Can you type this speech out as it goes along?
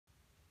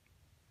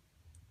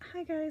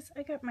Hi guys,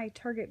 I got my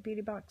Target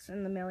beauty box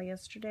in the mail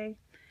yesterday,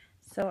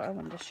 so I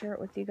wanted to share it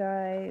with you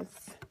guys.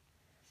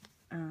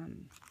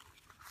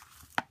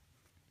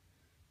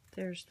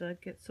 There's the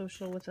Get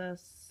Social With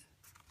Us,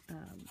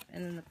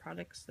 and then the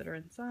products that are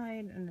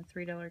inside, and a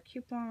 $3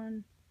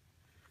 coupon.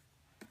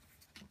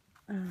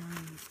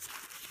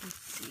 Let's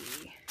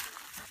see.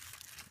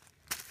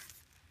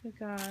 We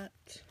got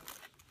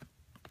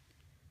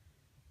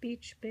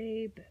Beach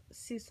Babe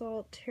Sea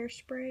Salt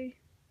Hairspray.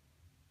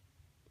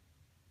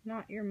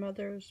 Not your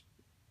mother's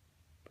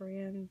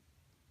brand.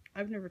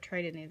 I've never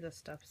tried any of this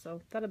stuff,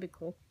 so that'll be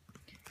cool.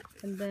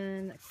 And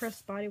then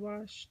Crest Body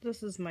Wash.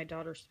 This is my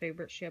daughter's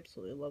favorite. She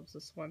absolutely loves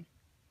this one.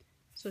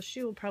 So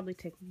she will probably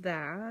take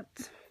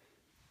that.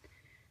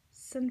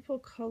 Sinful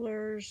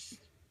Colors.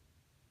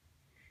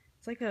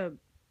 It's like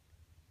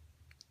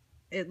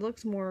it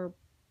looks more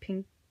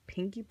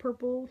pinky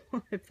purple,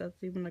 if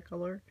that's even a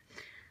color,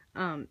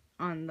 on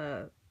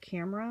the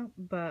camera,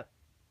 but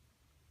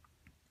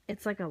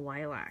it's like a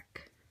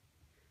lilac.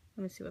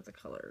 Let me see what the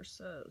color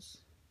says.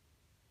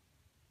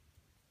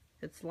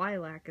 It's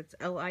lilac. It's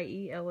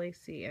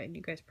L-I-E-L-A-C. And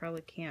you guys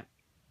probably can't.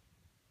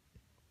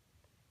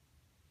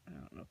 I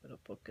don't know if it'll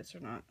focus or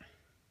not.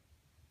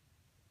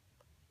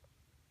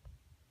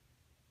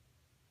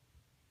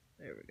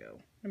 There we go.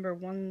 Number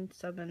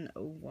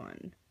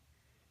 1701.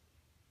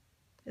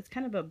 It's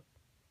kind of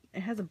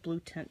it has a blue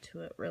tint to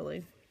it,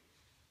 really.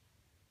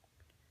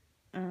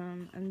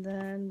 And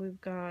then we've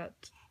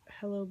got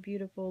Hello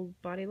Beautiful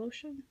Body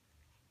Lotion.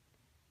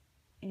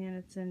 And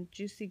it's in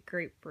Juicy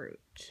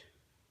Grapefruit.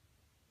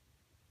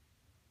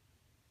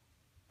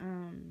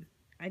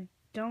 I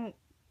don't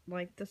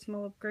like the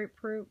smell of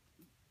grapefruit,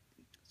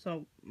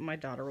 so my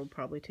daughter will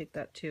probably take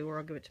that too, or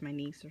I'll give it to my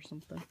niece or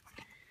something.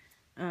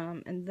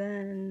 And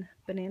then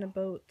Banana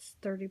Boats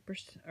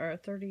 30% or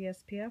 30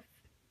 SPF.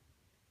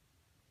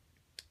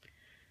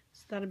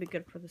 So that'll be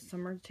good for the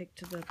summer to take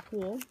to the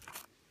pool.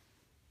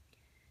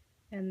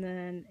 And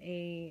then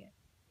a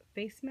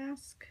face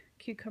mask,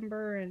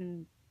 cucumber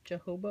and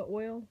jojoba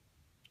oil.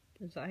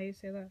 Is that how you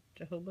say that?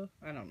 Jojoba?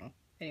 I don't know.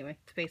 Anyway,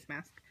 it's a face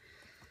mask.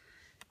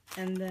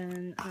 And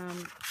then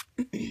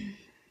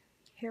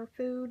hair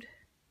food.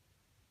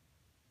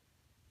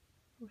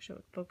 I wish I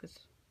would focus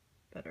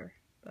better,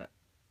 but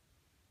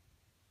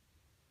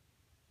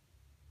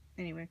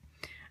anyway,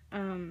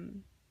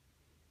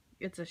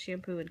 it's a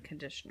shampoo and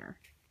conditioner.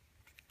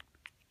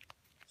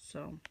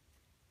 So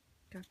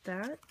got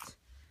that.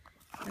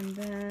 And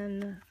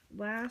then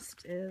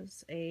last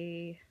is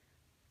a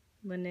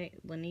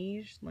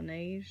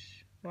Laneige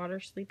water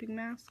sleeping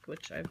mask,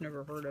 which I've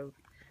never heard of.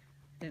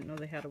 Didn't know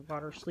they had a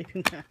water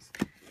sleeping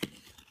mask.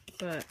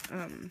 But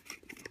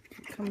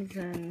it comes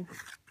in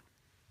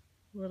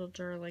a little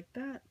jar like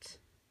that.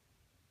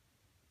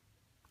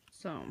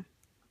 So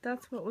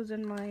that's what was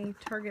in my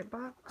Target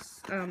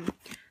box.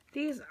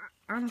 These,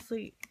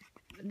 honestly,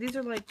 these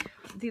are like,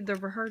 they're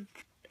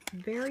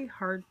very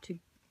hard to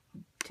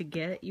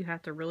get. You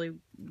have to really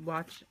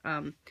watch.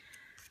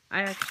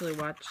 I actually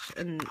watch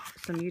in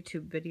some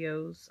YouTube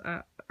videos,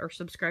 or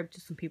subscribe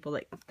to some people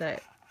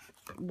that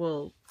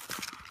will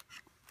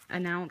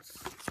announce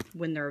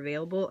when they're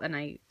available, and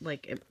I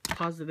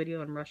pause the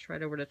video and rush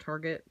right over to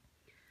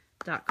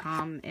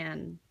Target.com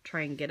and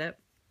try and get it.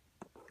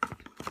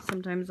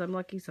 Sometimes I'm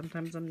lucky,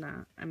 sometimes I'm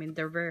not. I mean,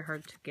 they're very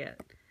hard to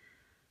get.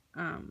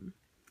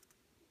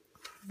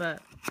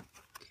 But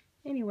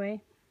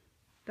anyway,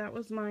 that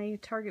was my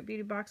Target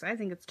beauty box. I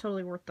think it's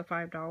totally worth the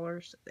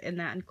 $5, and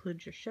that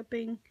includes your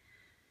shipping.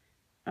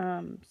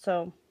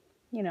 So,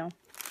 you know,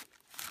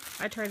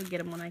 I try to get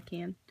them when I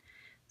can.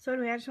 So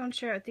anyway, I just want to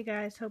share it with you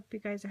guys. Hope you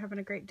guys are having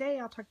a great day.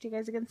 I'll talk to you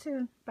guys again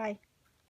soon. Bye.